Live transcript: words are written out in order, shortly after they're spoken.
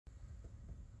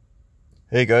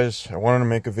Hey guys, I wanted to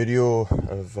make a video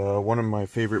of one of my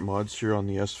favorite mods here on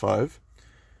the S5.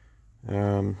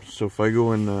 So if I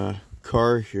go in the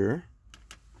car here,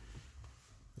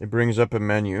 it brings up a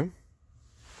menu,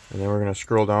 and then we're going to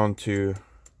scroll down to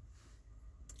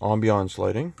Ambience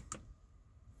lighting,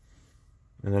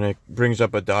 and then it brings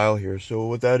up a dial here. So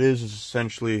what that is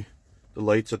essentially the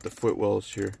lights at the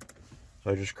footwells here.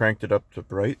 So I just cranked it up to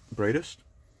brightest,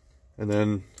 and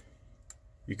then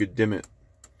you could dim it.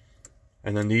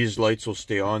 And then these lights will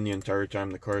stay on the entire time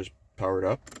the car is powered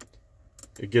up.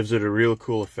 It gives it a real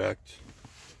cool effect.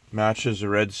 Matches the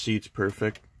red seats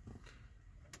perfect.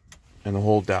 And the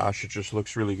whole dash, it just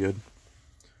looks really good.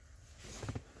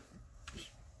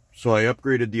 So I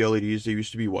upgraded the LEDs. They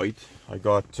used to be white. I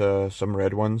got some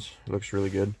red ones. It looks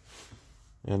really good.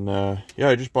 And yeah,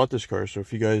 I just bought this car. So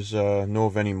if you guys know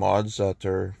of any mods that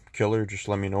are killer, just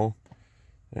let me know.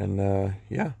 And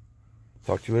yeah,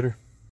 talk to you later.